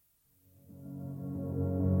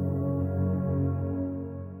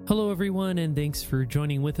Hello, everyone, and thanks for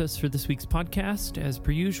joining with us for this week's podcast. As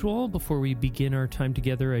per usual, before we begin our time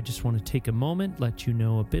together, I just want to take a moment, let you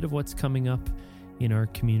know a bit of what's coming up in our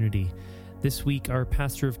community. This week, our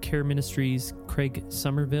pastor of Care Ministries, Craig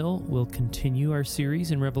Somerville, will continue our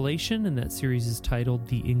series in Revelation, and that series is titled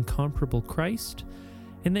The Incomparable Christ.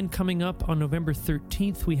 And then coming up on November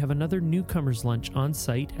 13th, we have another newcomers lunch on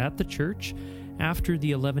site at the church after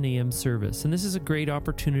the 11 a.m. service. And this is a great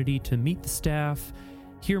opportunity to meet the staff,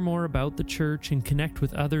 hear more about the church, and connect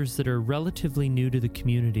with others that are relatively new to the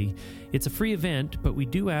community. It's a free event, but we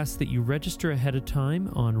do ask that you register ahead of time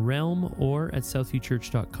on Realm or at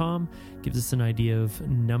southviewchurch.com. Gives us an idea of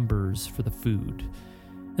numbers for the food.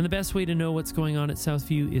 And the best way to know what's going on at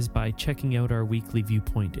Southview is by checking out our weekly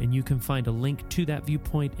viewpoint, and you can find a link to that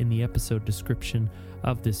viewpoint in the episode description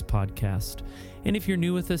of this podcast. And if you're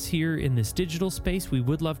new with us here in this digital space, we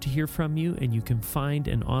would love to hear from you, and you can find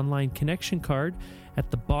an online connection card at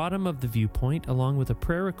the bottom of the viewpoint along with a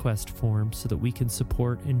prayer request form so that we can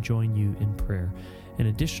support and join you in prayer. And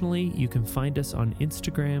additionally, you can find us on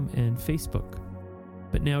Instagram and Facebook.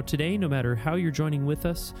 But now today, no matter how you're joining with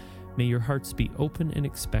us, may your hearts be open and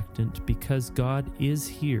expectant because God is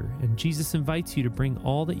here, and Jesus invites you to bring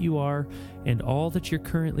all that you are and all that you're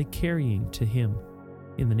currently carrying to Him.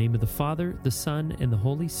 In the name of the Father, the Son, and the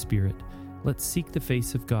Holy Spirit, let's seek the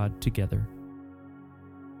face of God together.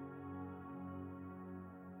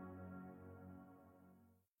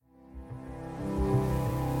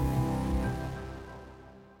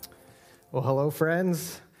 Well, hello,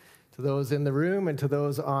 friends. To those in the room and to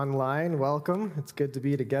those online, welcome. It's good to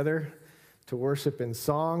be together to worship in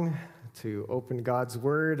song, to open God's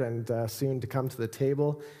Word, and soon to come to the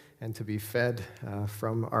table and to be fed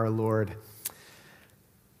from our Lord.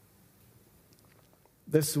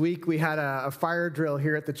 This week we had a fire drill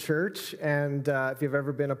here at the church, and if you've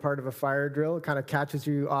ever been a part of a fire drill, it kind of catches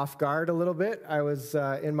you off guard a little bit. I was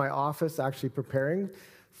in my office actually preparing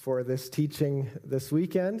for this teaching this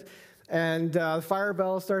weekend, and the fire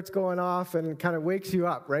bell starts going off and kind of wakes you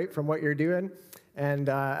up, right, from what you're doing. And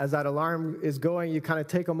as that alarm is going, you kind of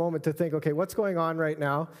take a moment to think, okay, what's going on right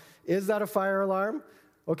now? Is that a fire alarm?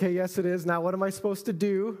 Okay, yes, it is. Now, what am I supposed to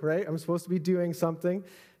do, right? I'm supposed to be doing something.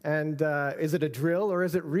 And is it a drill or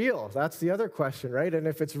is it real? That's the other question, right? And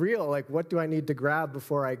if it's real, like, what do I need to grab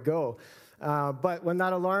before I go? But when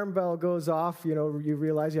that alarm bell goes off, you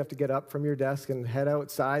realize you have to get up from your desk and head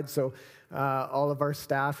outside. So all of our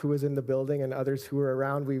staff who was in the building and others who were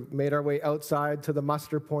around, we made our way outside to the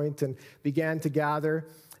muster point and began to gather.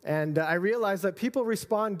 And I realized that people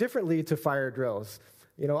respond differently to fire drills.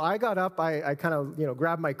 I got up, I kind of,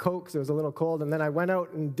 grabbed my coat because it was a little cold, and then I went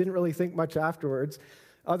out and didn't really think much afterwards.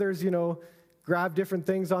 Others, grabbed different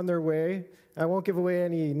things on their way. I won't give away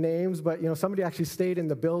any names, but, somebody actually stayed in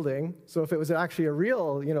the building. So if it was actually a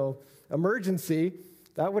real, emergency,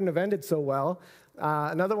 that wouldn't have ended so well.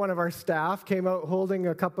 Another one of our staff came out holding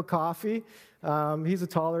a cup of coffee. He's a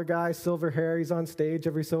taller guy, silver hair. He's on stage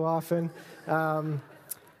every so often.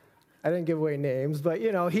 I didn't give away names, but,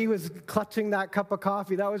 he was clutching that cup of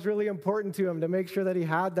coffee. That was really important to him to make sure that he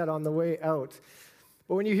had that on the way out.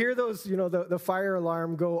 But when you hear those, the fire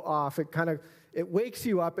alarm go off, it wakes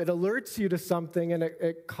you up, it alerts you to something, and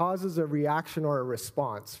it causes a reaction or a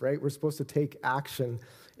response, right? We're supposed to take action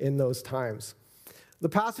in those times. The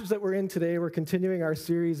passage that we're in today, we're continuing our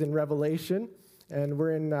series in Revelation, and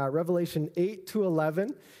we're in Revelation 8 to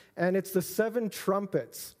 11, and it's the 7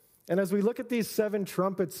 trumpets. And as we look at these 7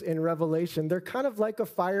 trumpets in Revelation, they're kind of like a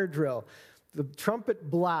fire drill. The trumpet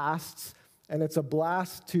blasts, and it's a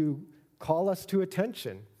blast to call us to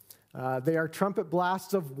attention. They are trumpet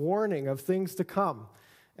blasts of warning of things to come.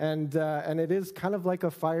 And it is kind of like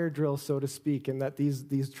a fire drill, so to speak, in that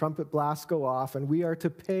these trumpet blasts go off, and we are to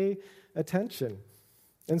pay attention.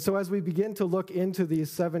 And so as we begin to look into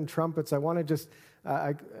these 7 trumpets, I want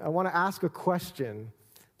to ask a question,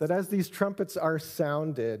 that as these trumpets are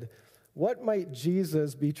sounded, what might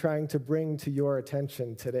Jesus be trying to bring to your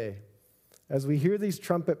attention today? As we hear these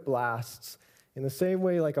trumpet blasts, in the same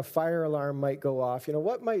way like a fire alarm might go off,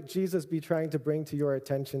 what might Jesus be trying to bring to your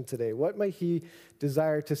attention today? What might He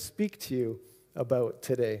desire to speak to you about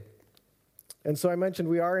today? And so I mentioned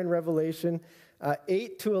we are in Revelation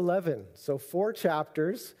 8 to 11, so 4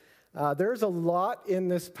 chapters. There's a lot in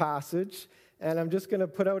this passage, and I'm just going to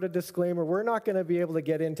put out a disclaimer. We're not going to be able to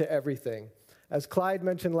get into everything. As Clyde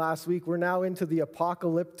mentioned last week, we're now into the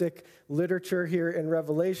apocalyptic literature here in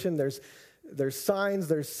Revelation. There's signs,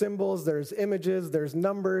 there's symbols, there's images, there's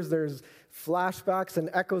numbers, there's flashbacks and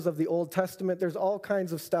echoes of the Old Testament. There's all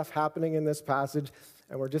kinds of stuff happening in this passage.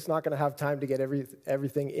 and we're just not going to have time to get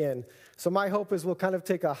everything in. So my hope is we'll kind of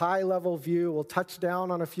take a high-level view, we'll touch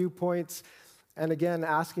down on a few points, and again,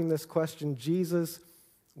 asking this question, Jesus,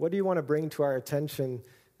 what do you want to bring to our attention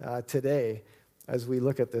today as we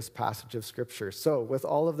look at this passage of Scripture? So with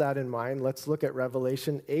all of that in mind, let's look at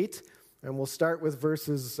Revelation 8, and we'll start with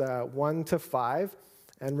verses 1 to 5.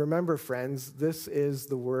 And remember, friends, this is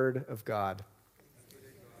the Word of God.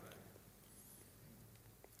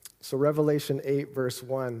 So Revelation 8, verse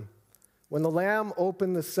 1. When the Lamb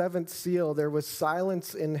opened the seventh seal, there was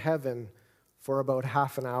silence in heaven for about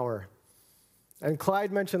half an hour. And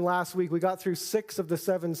Clyde mentioned last week, we got through 6 of the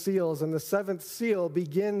 7 seals, and the 7th seal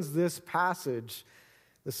begins this passage.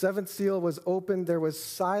 The 7th seal was opened, there was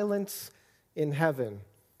silence in heaven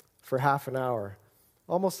for half an hour.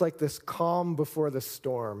 Almost like this calm before the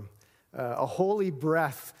storm, a holy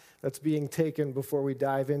breath that's being taken before we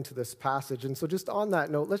dive into this passage. And so just on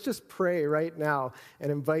that note, let's just pray right now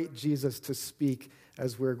and invite Jesus to speak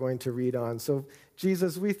as we're going to read on. So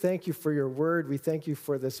Jesus, we thank you for your word. We thank you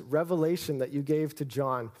for this revelation that you gave to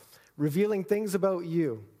John, revealing things about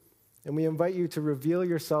you. And we invite you to reveal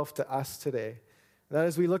yourself to us today. And that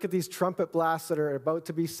as we look at these trumpet blasts that are about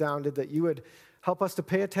to be sounded, that you would help us to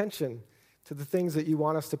pay attention to the things that you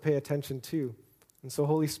want us to pay attention to. And so,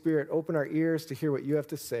 Holy Spirit, open our ears to hear what you have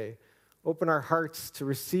to say. Open our hearts to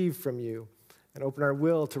receive from you. And open our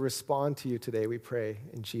will to respond to you today, we pray.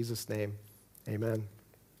 In Jesus' name, amen.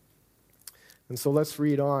 And so let's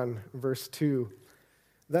read on, verse 2.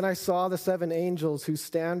 Then I saw the 7 angels who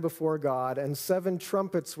stand before God, and 7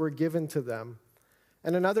 trumpets were given to them.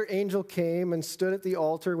 And another angel came and stood at the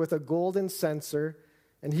altar with a golden censer,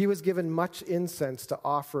 and he was given much incense to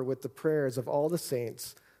offer with the prayers of all the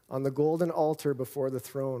saints on the golden altar before the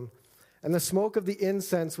throne. And the smoke of the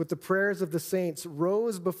incense with the prayers of the saints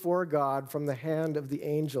rose before God from the hand of the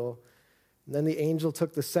angel. And then the angel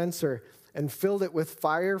took the censer and filled it with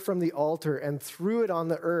fire from the altar and threw it on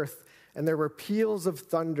the earth. And there were peals of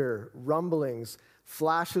thunder, rumblings,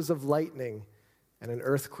 flashes of lightning, and an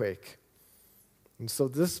earthquake. And so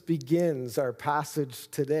this begins our passage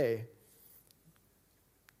today.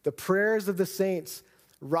 The prayers of the saints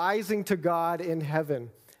rising to God in heaven.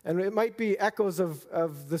 And it might be echoes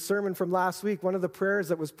of the sermon from last week. One of the prayers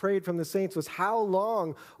that was prayed from the saints was, "How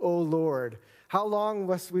long, O Lord? How long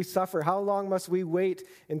must we suffer? How long must we wait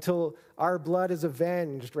until our blood is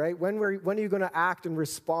avenged," right? When are you going to act and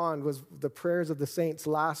respond was the prayers of the saints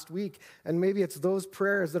last week. And maybe it's those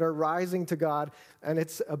prayers that are rising to God, and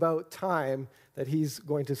it's about time that he's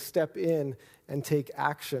going to step in and take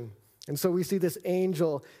action. And so we see this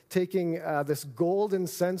angel taking this golden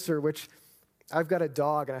censer, which I've got a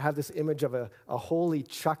dog, and I have this image of a holy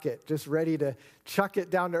chucket, just ready to chuck it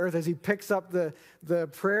down to earth as he picks up the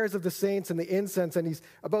prayers of the saints and the incense, and he's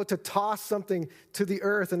about to toss something to the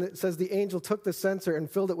earth. And it says the angel took the censer and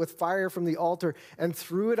filled it with fire from the altar and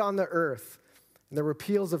threw it on the earth. And there were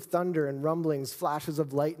peals of thunder and rumblings, flashes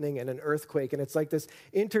of lightning, and an earthquake. And it's like this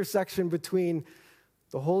intersection between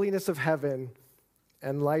the holiness of heaven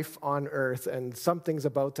and life on earth, and something's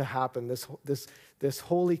about to happen. This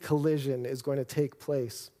holy collision is going to take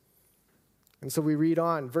place. And so we read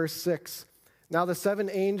on, verse 6. Now the 7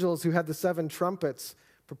 angels who had the 7 trumpets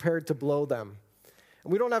prepared to blow them.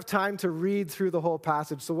 And we don't have time to read through the whole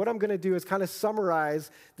passage, so what I'm going to do is kind of summarize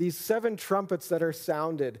these 7 trumpets that are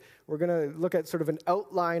sounded. We're going to look at sort of an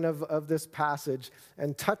outline of this passage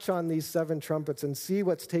and touch on these 7 trumpets and see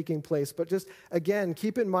what's taking place. But just, again,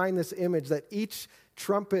 keep in mind this image that each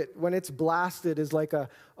trumpet, when it's blasted, is like a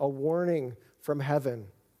warning from heaven.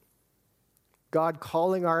 God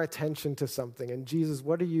calling our attention to something. And Jesus,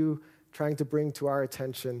 what are you trying to bring to our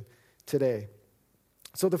attention today?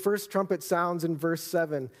 So the first trumpet sounds in verse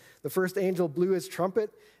 7. The first angel blew his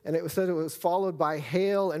trumpet, and it said it was followed by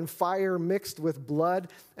hail and fire mixed with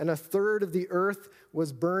blood, and a third of the earth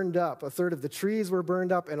was burned up. A third of the trees were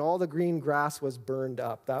burned up, and all the green grass was burned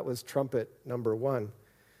up. That was trumpet number 1.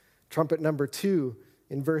 Trumpet number 2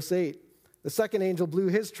 in verse 8. The second angel blew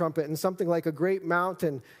his trumpet, and something like a great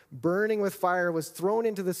mountain burning with fire was thrown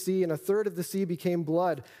into the sea, and a third of the sea became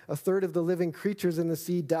blood. A third of the living creatures in the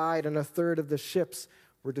sea died, and a third of the ships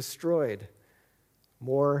were destroyed.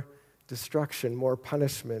 More destruction, more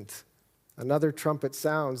punishment. Another trumpet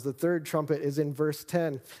sounds. The third trumpet is in verse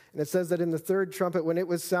 10. And it says that in the third trumpet, when it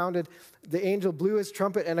was sounded, the angel blew his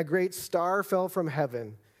trumpet, and a great star fell from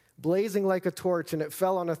heaven, blazing like a torch, and it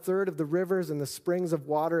fell on a third of the rivers and the springs of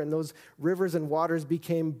water, and those rivers and waters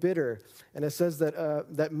became bitter. And it says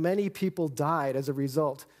that many people died as a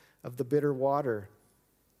result of the bitter water.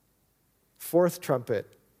 Fourth trumpet,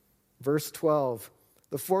 verse 12.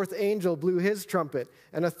 The fourth angel blew his trumpet,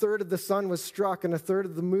 and a third of the sun was struck, and a third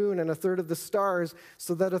of the moon, and a third of the stars,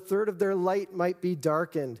 so that a third of their light might be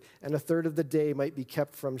darkened, and a third of the day might be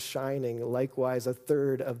kept from shining, likewise a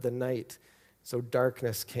third of the night. So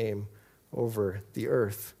darkness came over the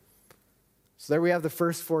earth. So there we have the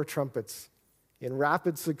first four trumpets in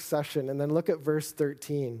rapid succession. And then look at verse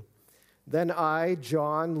 13. Then I,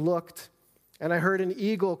 John, looked, and I heard an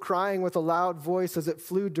eagle crying with a loud voice as it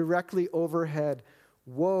flew directly overhead.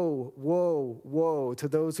 Woe, woe, woe to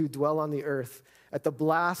those who dwell on the earth at the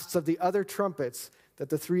blasts of the other trumpets that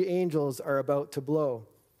the three angels are about to blow.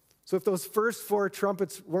 So if those first four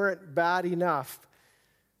trumpets weren't bad enough,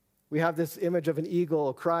 we have this image of an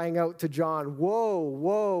eagle crying out to John, woe,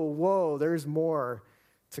 woe, woe, there's more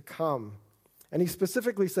to come. And he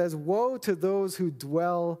specifically says, woe to those who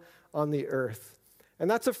dwell on the earth. And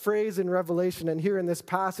that's a phrase in Revelation and here in this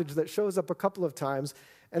passage that shows up a couple of times.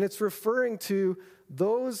 And it's referring to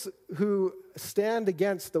those who stand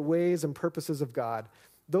against the ways and purposes of God,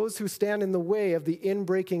 those who stand in the way of the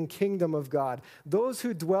inbreaking kingdom of God. Those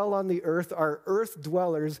who dwell on the earth are earth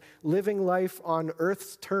dwellers living life on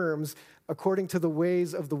earth's terms according to the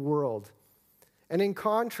ways of the world. And in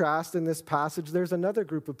contrast, in this passage, there's another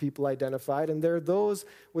group of people identified, and they're those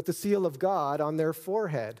with the seal of God on their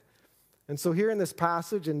forehead. And so here in this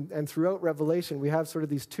passage and throughout Revelation, we have sort of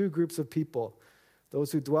these two groups of people,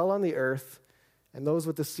 those who dwell on the earth and those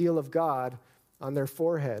with the seal of God on their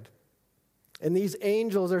forehead. And these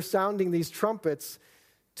angels are sounding these trumpets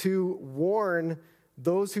to warn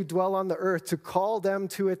those who dwell on the earth, to call them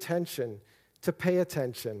to attention, to pay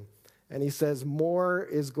attention. And he says, more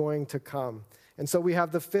is going to come. And so we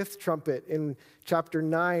have the fifth trumpet in chapter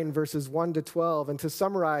 9, verses 1 to 12. And to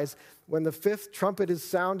summarize, when the fifth trumpet is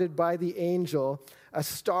sounded by the angel, a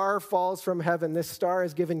star falls from heaven. This star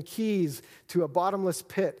is given keys to a bottomless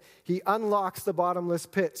pit. He unlocks the bottomless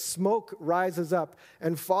pit. Smoke rises up.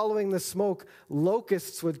 And following the smoke,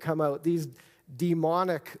 locusts would come out, these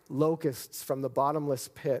demonic locusts from the bottomless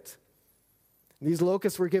pit. These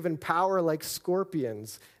locusts were given power like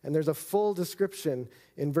scorpions, and there's a full description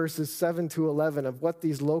in verses 7 to 11 of what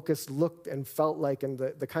these locusts looked and felt like and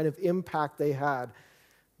the kind of impact they had.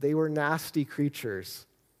 They were nasty creatures.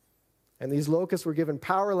 And these locusts were given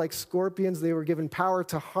power like scorpions. They were given power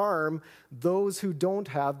to harm those who don't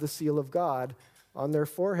have the seal of God on their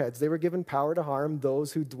foreheads. They were given power to harm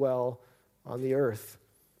those who dwell on the earth.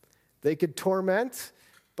 They could torment,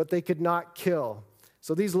 but they could not kill.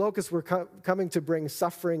 So these locusts were coming to bring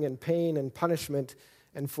suffering and pain and punishment,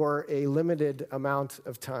 and for a limited amount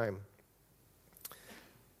of time.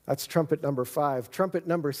 That's trumpet number 5. Trumpet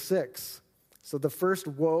number 6. So the first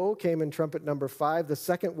woe came in trumpet number 5. The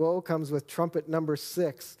second woe comes with trumpet number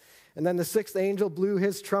 6. And then the sixth angel blew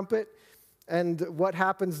his trumpet, and what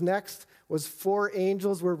happens next was 4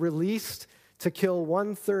 angels were released to kill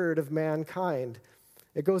 1/3 of mankind.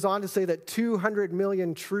 It goes on to say that 200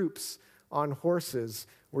 million troops on horses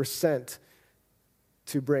were sent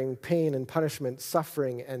to bring pain and punishment,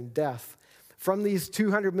 suffering and death. From these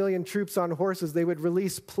 200 million troops on horses, they would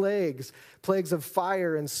release plagues of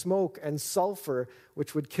fire and smoke and sulfur,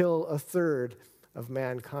 which would kill 1/3 of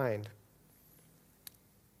mankind.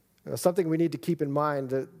 Now, something we need to keep in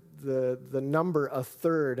mind, that the number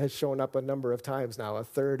 1/3 has shown up a number of times now.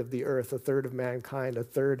 1/3 of the earth, 1/3 of mankind,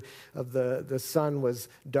 1/3 of the sun was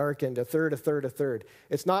darkened, 1/3, 1/3, 1/3.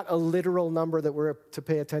 It's not a literal number that we're to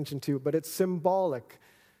pay attention to, but it's symbolic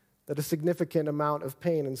that a significant amount of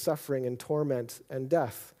pain and suffering and torment and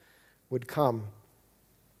death would come.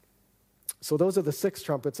 So those are the 6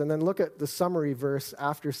 trumpets. And then look at the summary verse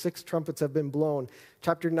after 6 trumpets have been blown.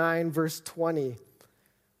 Chapter 9, verse 20.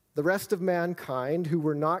 The rest of mankind who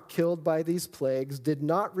were not killed by these plagues did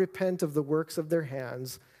not repent of the works of their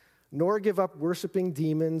hands, nor give up worshiping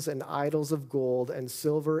demons and idols of gold and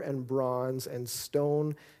silver and bronze and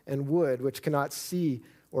stone and wood, which cannot see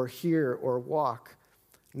or hear or walk.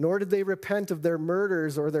 Nor did they repent of their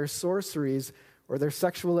murders or their sorceries or their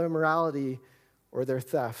sexual immorality or their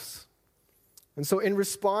thefts. And so in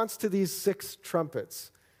response to these 6 trumpets,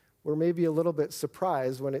 we're maybe a little bit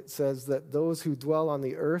surprised when it says that those who dwell on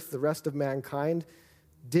the earth, the rest of mankind,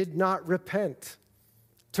 did not repent.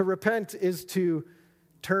 To repent is to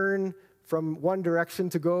turn from one direction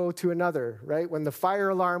to go to another, right? When the fire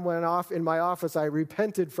alarm went off in my office, I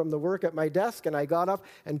repented from the work at my desk, and I got up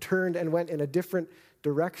and turned and went in a different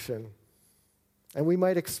direction. And we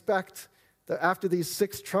might expect that after these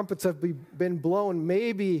 6 trumpets have been blown,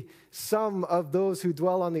 maybe some of those who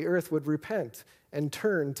dwell on the earth would repent and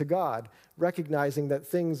turn to God, recognizing that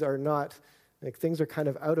things are kind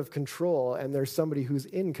of out of control and there's somebody who's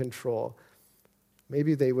in control.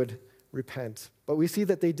 Maybe they would repent. But we see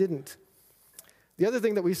that they didn't. The other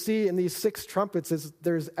thing that we see in these 6 trumpets is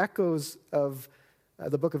there's echoes of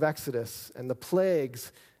the book of Exodus and the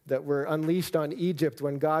plagues that were unleashed on Egypt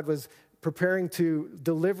when God was preparing to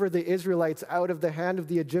deliver the Israelites out of the hand of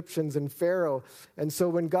the Egyptians and Pharaoh. And so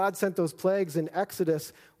when God sent those plagues in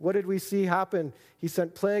Exodus, what did we see happen? He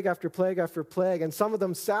sent plague after plague after plague, and some of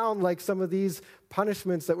them sound like some of these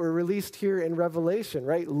punishments that were released here in Revelation,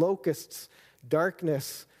 right? Locusts,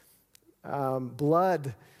 darkness,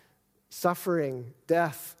 blood, suffering,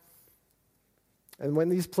 death. And when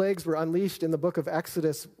these plagues were unleashed in the book of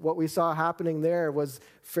Exodus, what we saw happening there was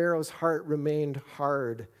Pharaoh's heart remained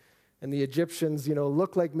hard. And the Egyptians,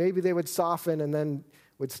 looked like maybe they would soften and then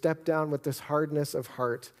would step down with this hardness of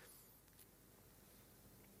heart.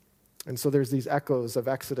 And so there's these echoes of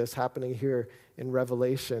Exodus happening here in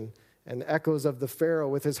Revelation, and echoes of the Pharaoh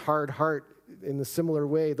with his hard heart in a similar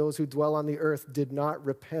way. Those who dwell on the earth did not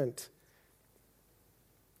repent.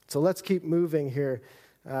 So let's keep moving here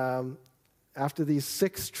after these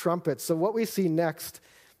 6 trumpets. So what we see next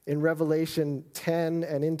in Revelation 10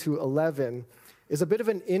 and into 11 is a bit of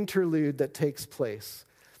an interlude that takes place.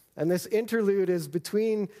 And this interlude is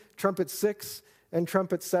between trumpet 6 and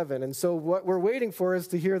trumpet 7. And so what we're waiting for is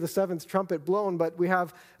to hear the 7th trumpet blown, but we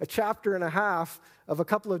have a chapter and a half of a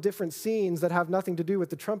couple of different scenes that have nothing to do with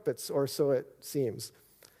the trumpets, or so it seems.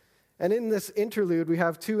 And in this interlude, we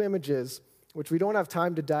have 2 images, which we don't have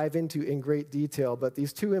time to dive into in great detail, but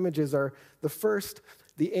these 2 images are the first,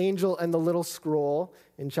 the angel and the little scroll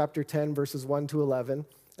in chapter 10, verses 1 to 11.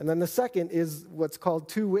 And then the second is what's called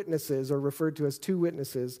 2 witnesses, or referred to as 2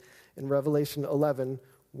 witnesses in Revelation 11,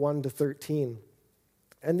 1 to 13.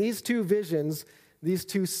 And these 2 visions, these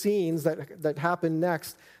 2 scenes that happen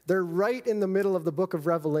next, they're right in the middle of the book of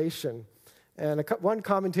Revelation. And one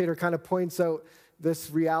commentator kind of points out this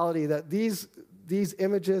reality that these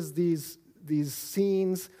images, these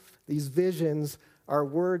scenes, these visions are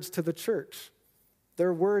words to the church.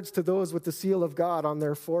 They're words to those with the seal of God on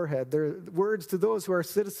their forehead. They're words to those who are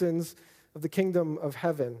citizens of the kingdom of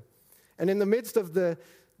heaven. And in the midst of the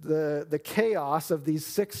chaos of these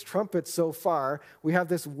 6 trumpets so far, we have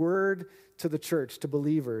this word to the church, to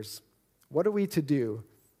believers. What are we to do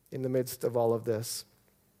in the midst of all of this?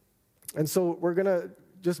 And so we're going to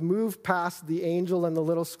just move past the angel and the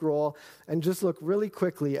little scroll and just look really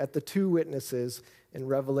quickly at the 2 witnesses in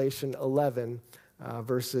Revelation 11,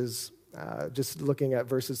 just looking at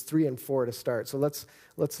verses 3 and 4 to start. So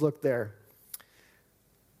let's look there.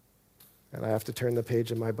 And I have to turn the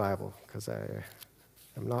page in my Bible because I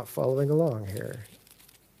am not following along here.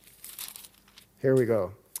 Here we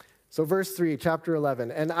go. So verse 3, chapter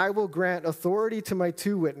 11. And I will grant authority to my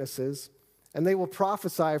 2 witnesses, and they will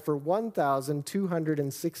prophesy for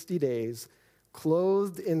 1,260 days,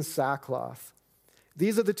 clothed in sackcloth.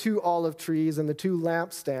 These are the 2 olive trees and the 2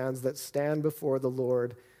 lampstands that stand before the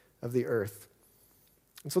Lord of the earth.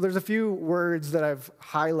 And so there's a few words that I've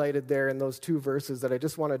highlighted there in those 2 verses that I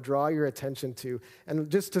just want to draw your attention to. And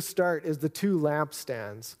just to start is the 2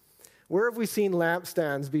 lampstands. Where have we seen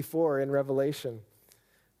lampstands before in Revelation?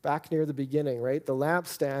 Back near the beginning, right? The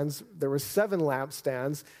lampstands, there were 7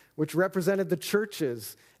 lampstands, which represented the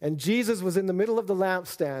churches. And Jesus was in the middle of the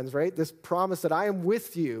lampstands, right? This promise that I am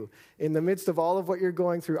with you in the midst of all of what you're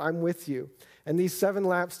going through, I'm with you. And these 7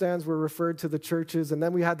 lampstands were referred to the churches. And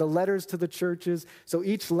then we had the letters to the churches. So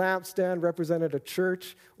each lampstand represented a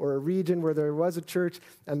church or a region where there was a church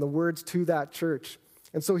and the words to that church.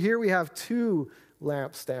 And so here we have 2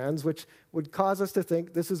 lampstands, which would cause us to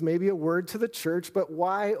think this is maybe a word to the church, but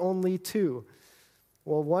why only 2?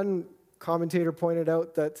 Well, one commentator pointed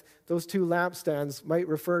out that those 2 lampstands might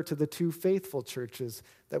refer to the 2 faithful churches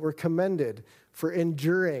that were commended for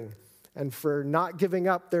enduring and for not giving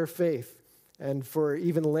up their faith and for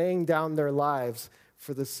even laying down their lives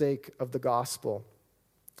for the sake of the gospel.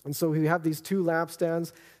 And so we have these 2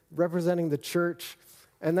 lampstands representing the church,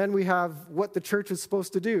 and then we have what the church is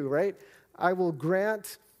supposed to do, right? I will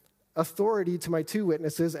grant authority to my 2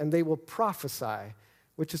 witnesses, and they will prophesy,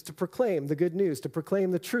 which is to proclaim the good news, to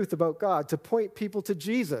proclaim the truth about God, to point people to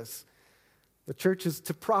Jesus. The church is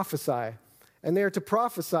to prophesy, and they are to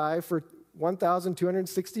prophesy for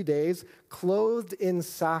 1,260 days, clothed in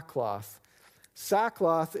sackcloth.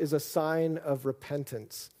 Sackcloth is a sign of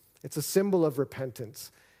repentance. It's a symbol of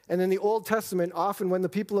repentance. And in the Old Testament, often when the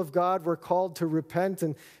people of God were called to repent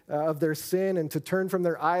of their sin and to turn from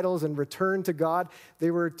their idols and return to God,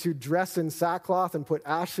 they were to dress in sackcloth and put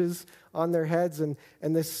ashes on their heads. And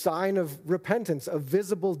this sign of repentance, a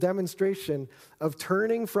visible demonstration of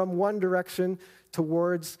turning from one direction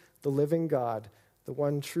towards the living God, the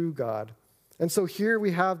one true God. And so here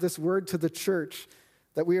we have this word to the church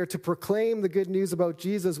that we are to proclaim the good news about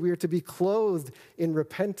Jesus. We are to be clothed in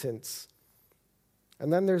repentance.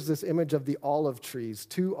 And then there's this image of the olive trees,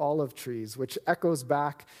 2 olive trees, which echoes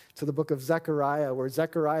back to the book of Zechariah, where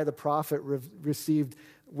Zechariah the prophet received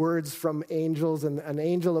words from angels, and an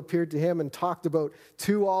angel appeared to him and talked about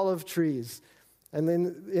 2 olive trees. And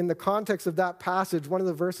then in the context of that passage, one of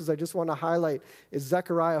the verses I just want to highlight is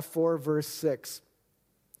Zechariah 4, verse 6.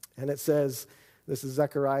 And it says, this is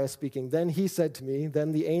Zechariah speaking, then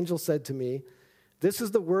the angel said to me, this is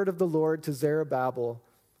the word of the Lord to Zerubbabel,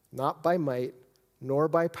 not by might, nor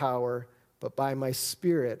by power, but by my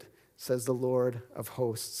Spirit, says the Lord of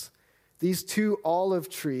hosts. These 2 olive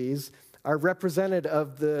trees are representative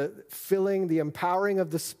of the filling, the empowering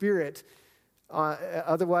of the Spirit,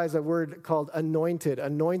 otherwise a word called anointed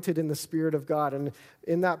in the Spirit of God. And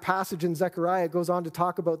in that passage in Zechariah, it goes on to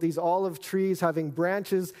talk about these olive trees having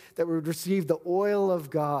branches that would receive the oil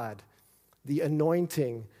of God, the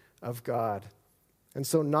anointing of God. And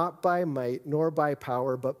so not by might nor by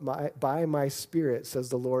power, but by my Spirit, says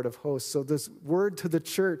the Lord of hosts. So this word to the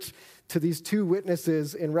church, to these 2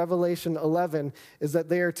 witnesses in Revelation 11, is that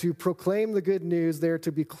they are to proclaim the good news, they are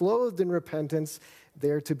to be clothed in repentance,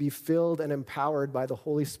 they are to be filled and empowered by the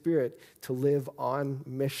Holy Spirit to live on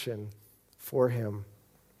mission for Him.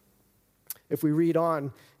 If we read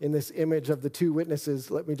on in this image of the 2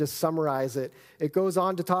 witnesses, let me just summarize it. It goes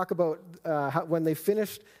on to talk about how when they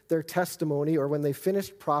finished their testimony, or when they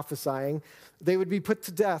finished prophesying, they would be put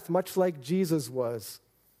to death, much like Jesus was.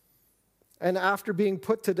 And after being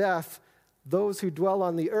put to death, those who dwell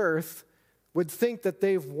on the earth would think that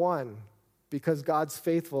they've won because God's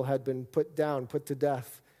faithful had been put to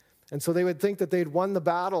death. And so they would think that they'd won the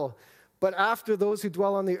battle. But after those who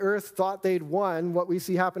dwell on the earth thought they'd won, what we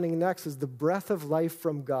see happening next is the breath of life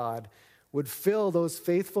from God would fill those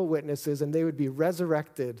faithful witnesses, and they would be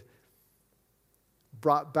resurrected,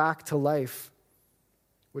 brought back to life,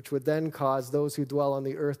 which would then cause those who dwell on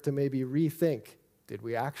the earth to maybe rethink, did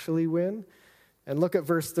we actually win? And look at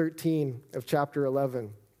verse 13 of chapter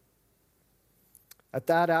 11. At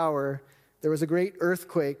that hour, there was a great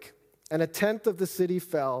earthquake, and 1/10 of the city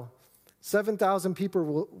fell. 7,000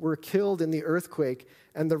 people were killed in the earthquake,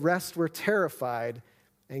 and the rest were terrified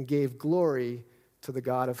and gave glory to the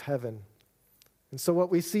God of heaven. And so what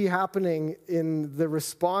we see happening in the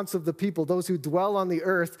response of the people, those who dwell on the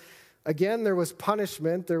earth, again, there was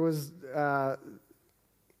punishment, there was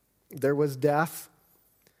death,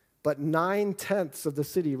 but 9/10 of the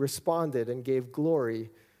city responded and gave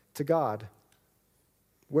glory to God.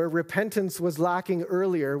 Where repentance was lacking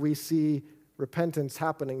earlier, we see repentance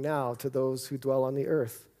happening now to those who dwell on the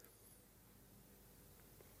earth.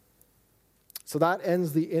 So that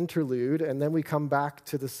ends the interlude, and then we come back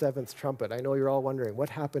to the 7th trumpet. I know you're all wondering,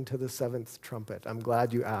 what happened to the 7th trumpet? I'm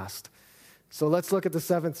glad you asked. So let's look at the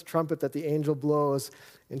 7th trumpet that the angel blows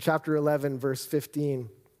in chapter 11, verse 15.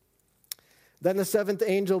 Then the 7th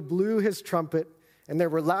angel blew his trumpet, and there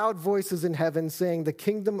were loud voices in heaven saying, the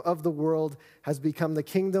kingdom of the world has become the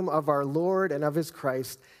kingdom of our Lord and of his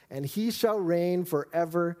Christ, and he shall reign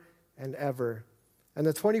forever and ever. And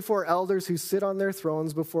the 24 elders who sit on their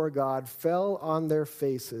thrones before God fell on their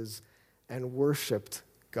faces and worshiped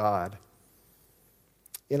God.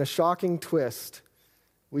 In a shocking twist,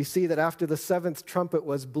 we see that after the 7th trumpet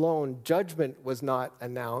was blown, judgment was not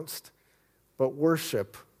announced, but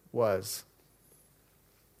worship was.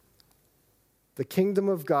 The kingdom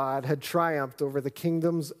of God had triumphed over the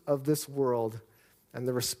kingdoms of this world, and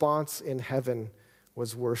the response in heaven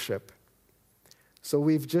was worship. So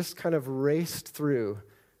we've just kind of raced through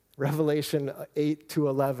Revelation 8 to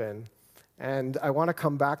 11, and I want to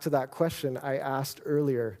come back to that question I asked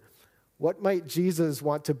earlier. What might Jesus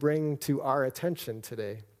want to bring to our attention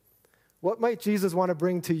today? What might Jesus want to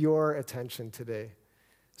bring to your attention today?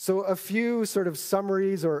 So a few sort of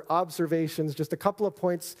summaries or observations, just a couple of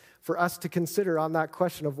points for us to consider on that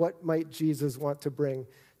question of what might Jesus want to bring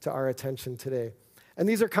to our attention today. And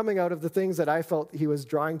these are coming out of the things that I felt he was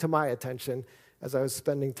drawing to my attention as I was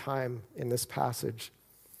spending time in this passage.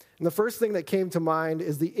 And the first thing that came to mind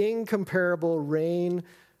is the incomparable reign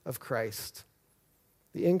of Christ.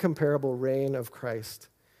 The incomparable reign of Christ.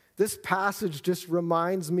 This passage just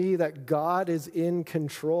reminds me that God is in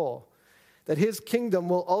control, that his kingdom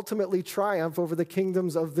will ultimately triumph over the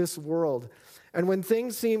kingdoms of this world. And when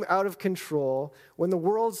things seem out of control, when the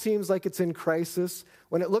world seems like it's in crisis,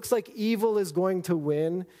 when it looks like evil is going to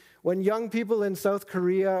win, when young people in South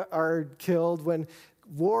Korea are killed, when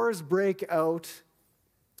wars break out,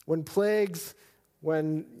 when plagues,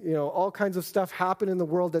 when all kinds of stuff happen in the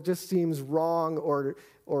world that just seems wrong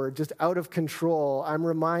or just out of control, I'm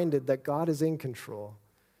reminded that God is in control.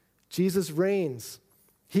 Jesus reigns.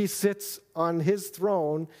 He sits on his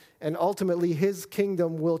throne, and ultimately his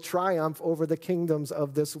kingdom will triumph over the kingdoms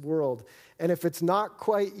of this world. And if it's not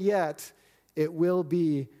quite yet, it will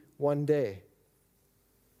be one day.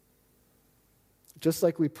 Just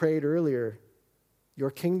like we prayed earlier,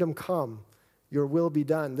 your kingdom come, your will be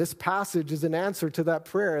done. This passage is an answer to that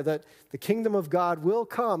prayer that the kingdom of God will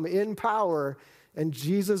come in power and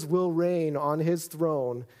Jesus will reign on his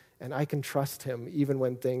throne, and I can trust him even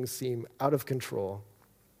when things seem out of control.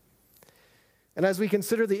 And as we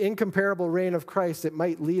consider the incomparable reign of Christ, it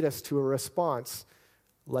might lead us to a response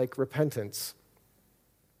like repentance.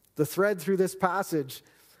 The thread through this passage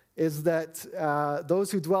is that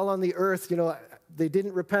those who dwell on the earth, they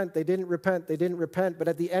didn't repent, but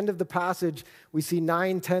at the end of the passage, we see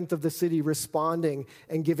 9/10 of the city responding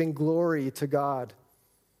and giving glory to God.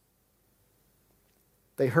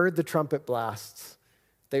 They heard the trumpet blasts.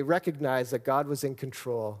 They recognized that God was in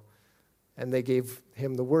control, and they gave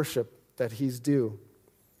him the worship that he's due.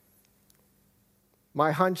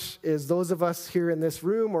 My hunch is those of us here in this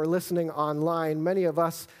room or listening online, many of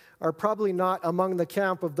us are probably not among the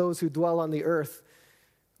camp of those who dwell on the earth.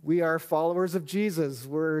 We are followers of Jesus.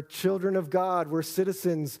 We're children of God. We're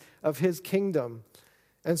citizens of his kingdom.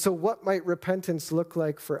 And so what might repentance look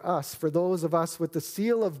like for us, for those of us with the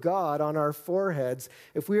seal of God on our foreheads,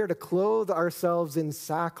 if we are to clothe ourselves in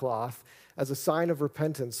sackcloth as a sign of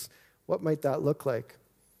repentance? What might that look like?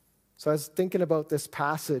 So I was thinking about this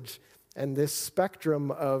passage and this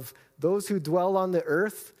spectrum of those who dwell on the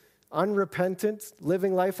earth, unrepentant,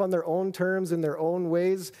 living life on their own terms, in their own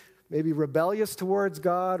ways, maybe rebellious towards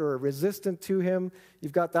God or resistant to him.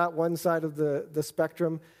 You've got that one side of the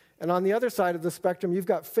spectrum. And on the other side of the spectrum, you've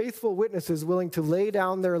got faithful witnesses willing to lay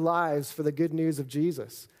down their lives for the good news of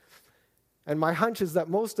Jesus. And my hunch is that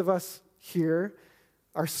most of us here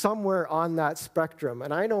are somewhere on that spectrum.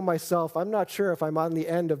 And I know myself, I'm not sure if I'm on the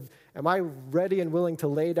end of, am I ready and willing to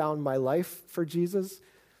lay down my life for Jesus?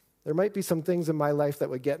 There might be some things in my life that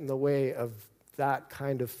would get in the way of that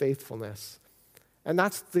kind of faithfulness. And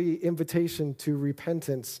that's the invitation to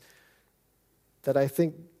repentance that I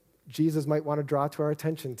think Jesus might want to draw to our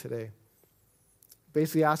attention today.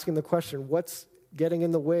 Basically asking the question, what's getting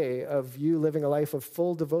in the way of you living a life of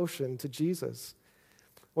full devotion to Jesus?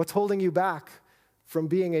 What's holding you back from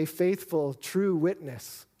being a faithful, true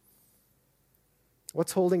witness?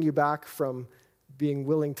 What's holding you back from being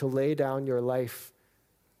willing to lay down your life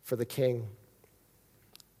for the King?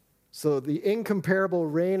 So the incomparable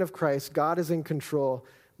reign of Christ, God is in control,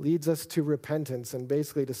 leads us to repentance. And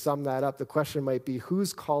basically, to sum that up, the question might be,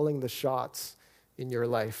 who's calling the shots in your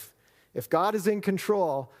life? If God is in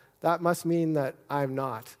control, that must mean that I'm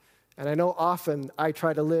not. And I know often I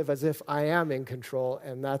try to live as if I am in control,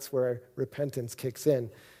 and that's where repentance kicks in.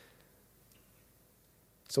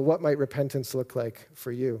 So what might repentance look like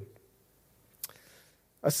for you?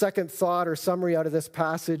 A second thought or summary out of this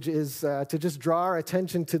passage is to just draw our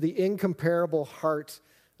attention to the incomparable heart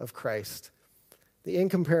of Christ. The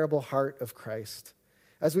incomparable heart of Christ.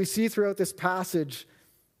 As we see throughout this passage,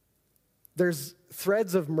 there's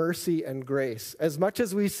threads of mercy and grace. As much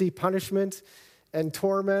as we see punishment and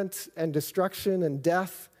torment and destruction and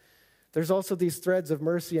death, there's also these threads of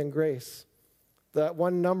mercy and grace. That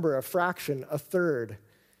one number, a fraction, a third,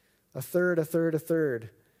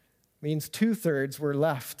 means 2/3 were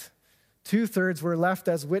left. 2/3 were left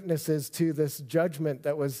as witnesses to this judgment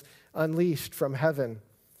that was unleashed from heaven.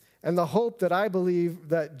 And the hope that I believe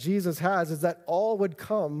that Jesus has is that all would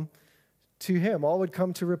come to him, all would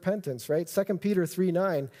come to repentance, right? 2 Peter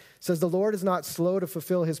 3:9 says, "The Lord is not slow to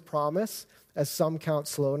fulfill his promise, as some count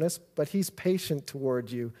slowness, but he's patient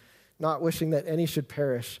toward you, not wishing that any should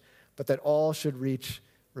perish, but that all should reach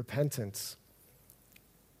repentance."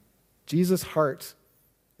 Jesus' heart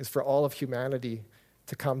is for all of humanity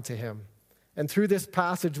to come to him. And through this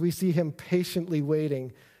passage, we see him patiently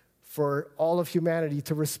waiting for all of humanity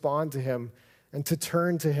to respond to him and to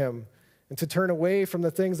turn to him and to turn away from the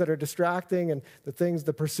things that are distracting and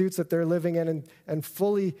the pursuits that they're living in and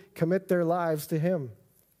fully commit their lives to him.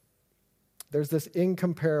 There's this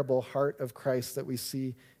incomparable heart of Christ that we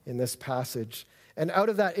see in this passage. And out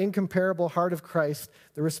of that incomparable heart of Christ,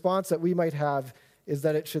 the response that we might have is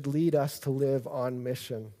that it should lead us to live on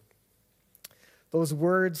mission. Those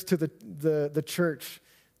words to the church,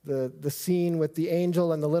 the scene with the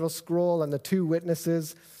angel and the little scroll and the two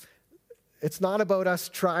witnesses, it's not about us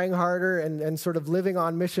trying harder and sort of living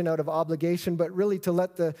on mission out of obligation, but really to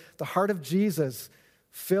let the heart of Jesus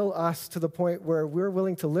fill us to the point where we're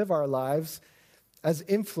willing to live our lives as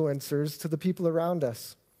influencers to the people around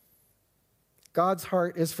us. God's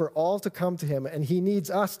heart is for all to come to him, and he needs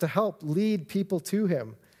us to help lead people to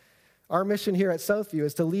him. Our mission here at Southview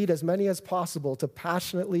is to lead as many as possible to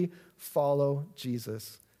passionately follow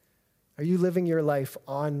Jesus. Are you living your life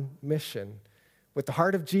on mission, with the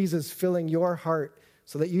heart of Jesus filling your heart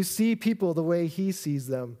so that you see people the way he sees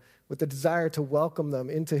them, with the desire to welcome them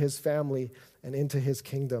into his family and into his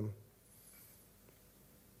kingdom?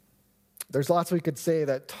 There's lots we could say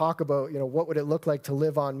that talk about, what would it look like to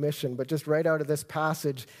live on mission, but just right out of this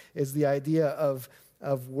passage is the idea of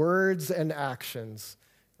words and actions,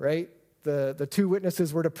 right? The two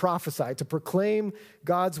witnesses were to prophesy, to proclaim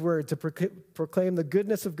God's word, to proclaim the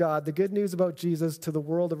goodness of God, the good news about Jesus to the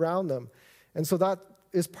world around them. And so that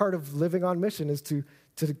is part of living on mission, is to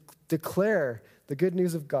declare the good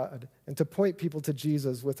news of God and to point people to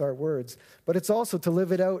Jesus with our words. But it's also to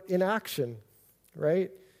live it out in action,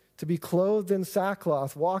 right? To be clothed in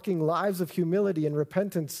sackcloth, walking lives of humility and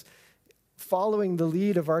repentance, following the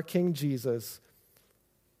lead of our King Jesus,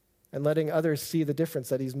 and letting others see the difference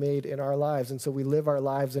that he's made in our lives. And so we live our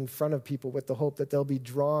lives in front of people with the hope that they'll be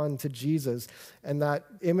drawn to Jesus. And that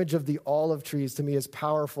image of the olive trees to me is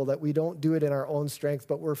powerful, that we don't do it in our own strength,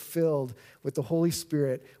 but we're filled with the Holy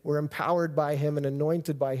Spirit. We're empowered by him and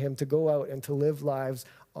anointed by him to go out and to live lives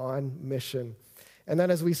on mission. And then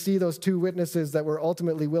as we see those two witnesses that were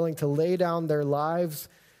ultimately willing to lay down their lives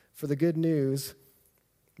for the good news,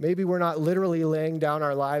 maybe we're not literally laying down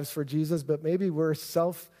our lives for Jesus, but maybe we're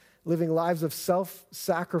living lives of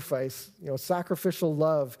self-sacrifice, sacrificial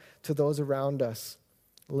love to those around us,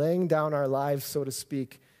 laying down our lives, so to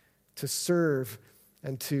speak, to serve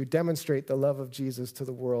and to demonstrate the love of Jesus to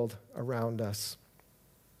the world around us.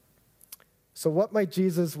 So what might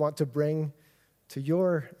Jesus want to bring to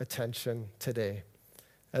your attention today?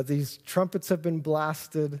 As these trumpets have been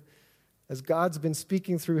blasted, as God's been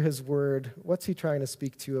speaking through his word, what's he trying to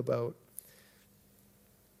speak to you about?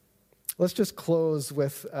 Let's just close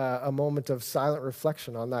with a moment of silent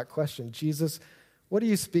reflection on that question. Jesus, what are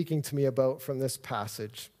you speaking to me about from this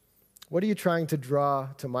passage? What are you trying to draw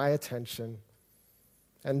to my attention?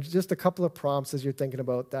 And just a couple of prompts as you're thinking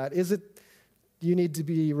about that. Do you need to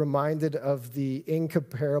be reminded of the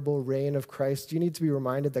incomparable reign of Christ? Do you need to be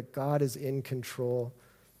reminded that God is in control?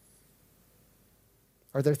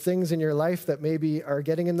 Are there things in your life that maybe are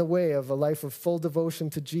getting in the way of a life of full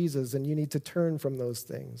devotion to Jesus, and you need to turn from those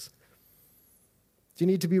things? Do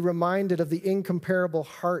you need to be reminded of the incomparable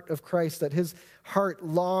heart of Christ, that his heart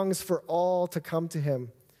longs for all to come to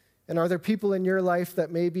him? And are there people in your life that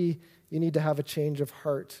maybe you need to have a change of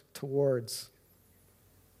heart towards?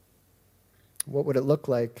 What would it look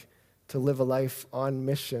like to live a life on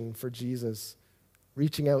mission for Jesus,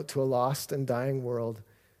 reaching out to a lost and dying world,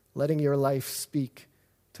 letting your life speak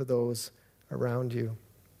to those around you?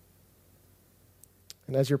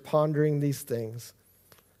 And as you're pondering these things,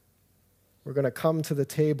 we're going to come to the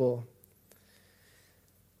table.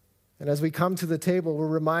 And as we come to the table, we're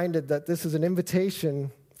reminded that this is an invitation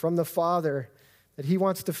from the Father, that he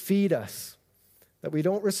wants to feed us, that we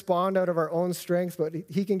don't respond out of our own strength, but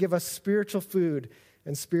he can give us spiritual food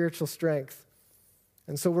and spiritual strength.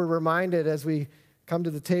 And so we're reminded as we come to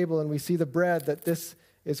the table and we see the bread that this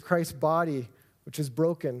is Christ's body, which is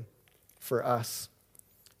broken for us.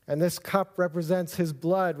 And this cup represents his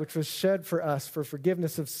blood, which was shed for us for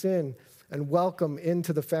forgiveness of sin and welcome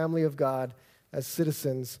into the family of God as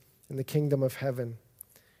citizens in the kingdom of heaven.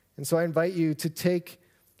 And so I invite you to take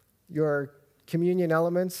your communion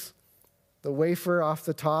elements, the wafer off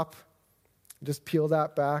the top, just peel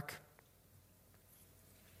that back.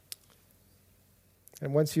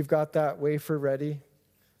 And once you've got that wafer ready,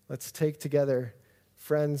 let's take together.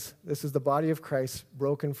 Friends, this is the body of Christ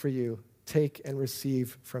broken for you. Take and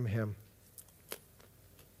receive from him.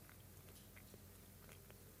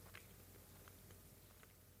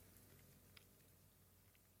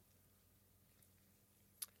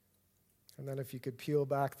 And then if you could peel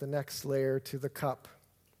back the next layer to the cup.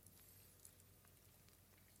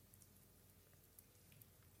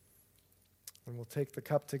 And we'll take the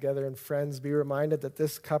cup together. And friends, be reminded that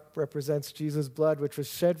this cup represents Jesus' blood, which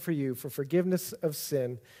was shed for you for forgiveness of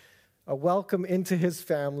sin, a welcome into his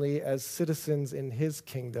family as citizens in his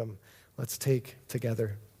kingdom. Let's take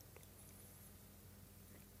together.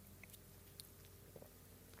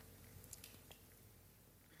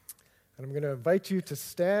 And I'm going to invite you to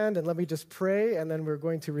stand, and let me just pray, and then we're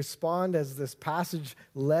going to respond as this passage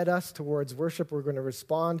led us towards worship. We're going to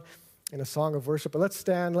respond in a song of worship. But let's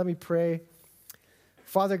stand. Let me pray.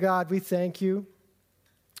 Father God, we thank you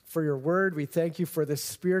for your word. We thank you for this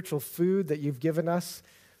spiritual food that you've given us.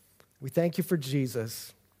 We thank you for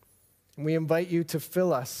Jesus. And we invite you to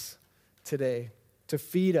fill us today, to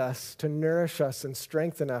feed us, to nourish us and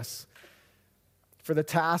strengthen us. for the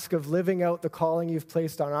task of living out the calling you've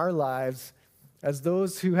placed on our lives as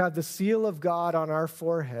those who have the seal of God on our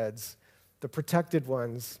foreheads, the protected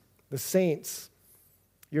ones, the saints,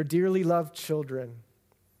 your dearly loved children.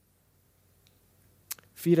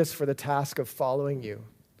 Feed us for the task of following you.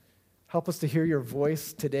 Help us to hear your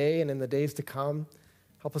voice today and in the days to come.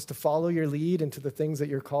 Help us to follow your lead into the things that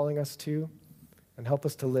you're calling us to, and help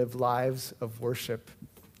us to live lives of worship.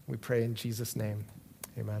 We pray in Jesus' name.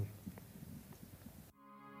 Amen.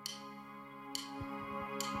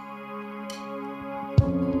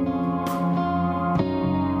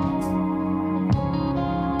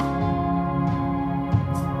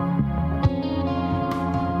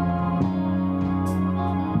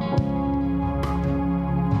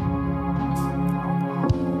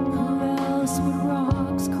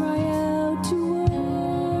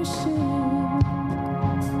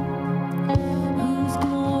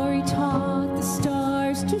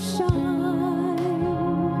 To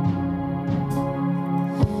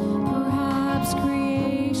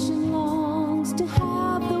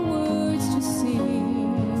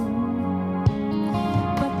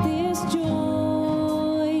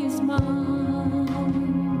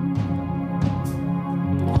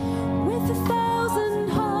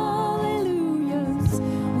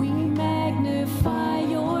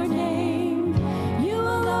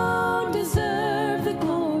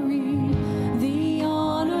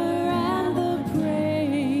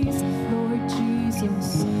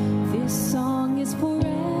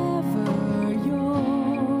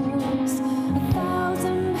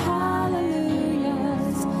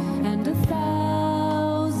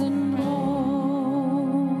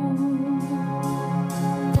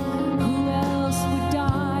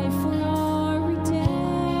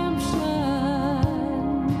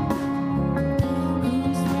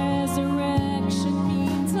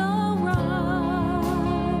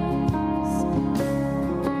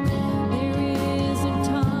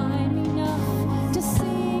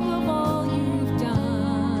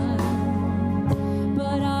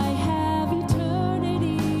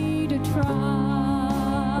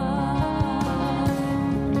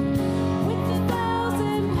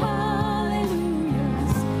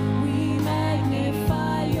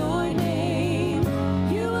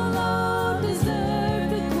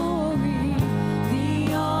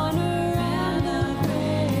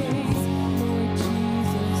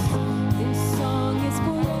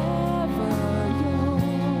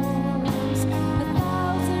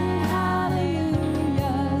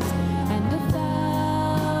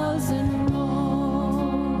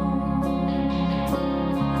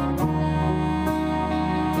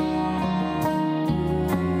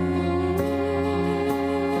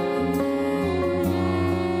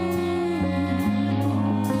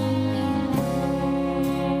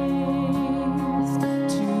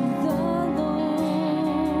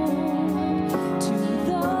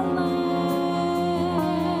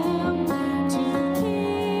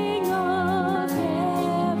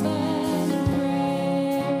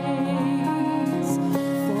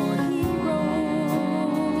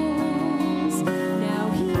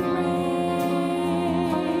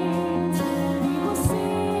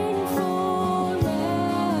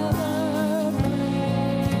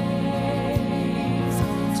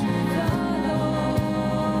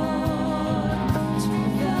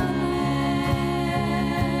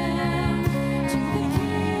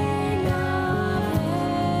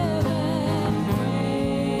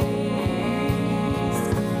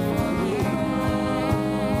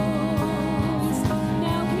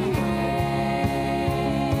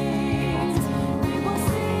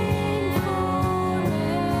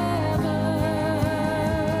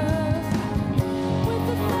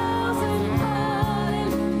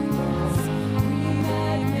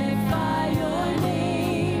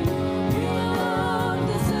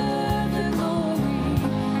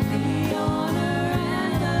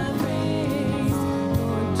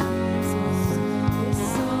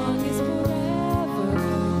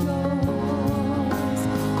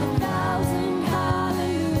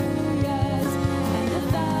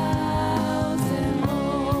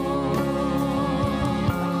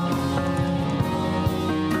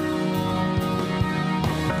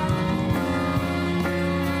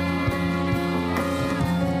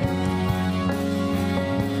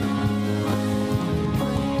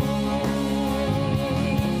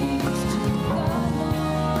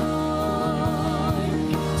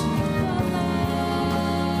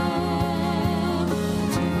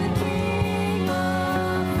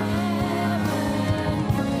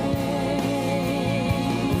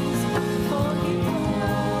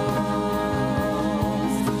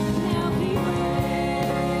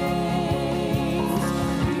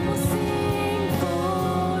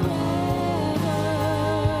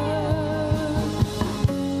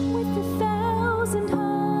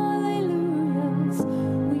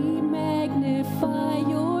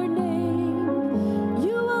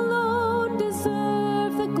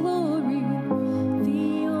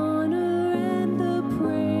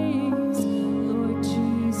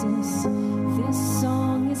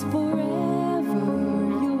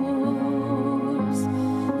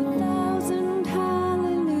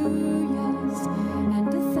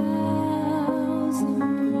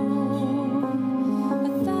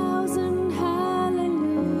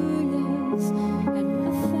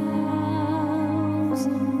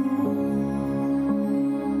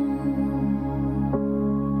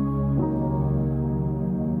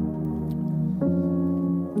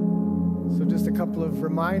couple of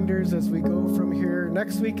reminders as we go from here.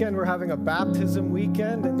 Next weekend, we're having a baptism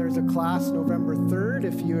weekend, and there's a class November 3rd.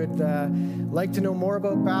 If you would like to know more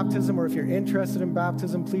about baptism, or if you're interested in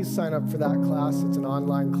baptism, please sign up for that class. It's an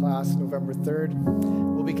online class, November 3rd.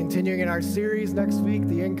 We'll be continuing in our series next week,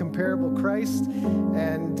 The Incomparable Christ.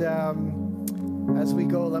 And as we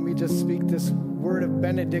go, let me just speak this word of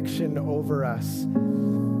benediction over us.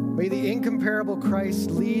 May the incomparable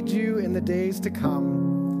Christ lead you in the days to come.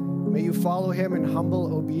 May you follow him in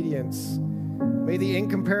humble obedience. May the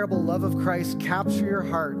incomparable love of Christ capture your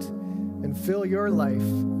heart and fill your life.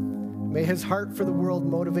 May his heart for the world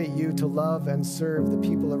motivate you to love and serve the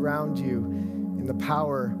people around you in the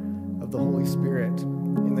power of the Holy Spirit.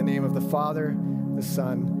 In the name of the Father, the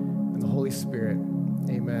Son, and the Holy Spirit.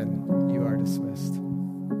 Amen. You are dismissed.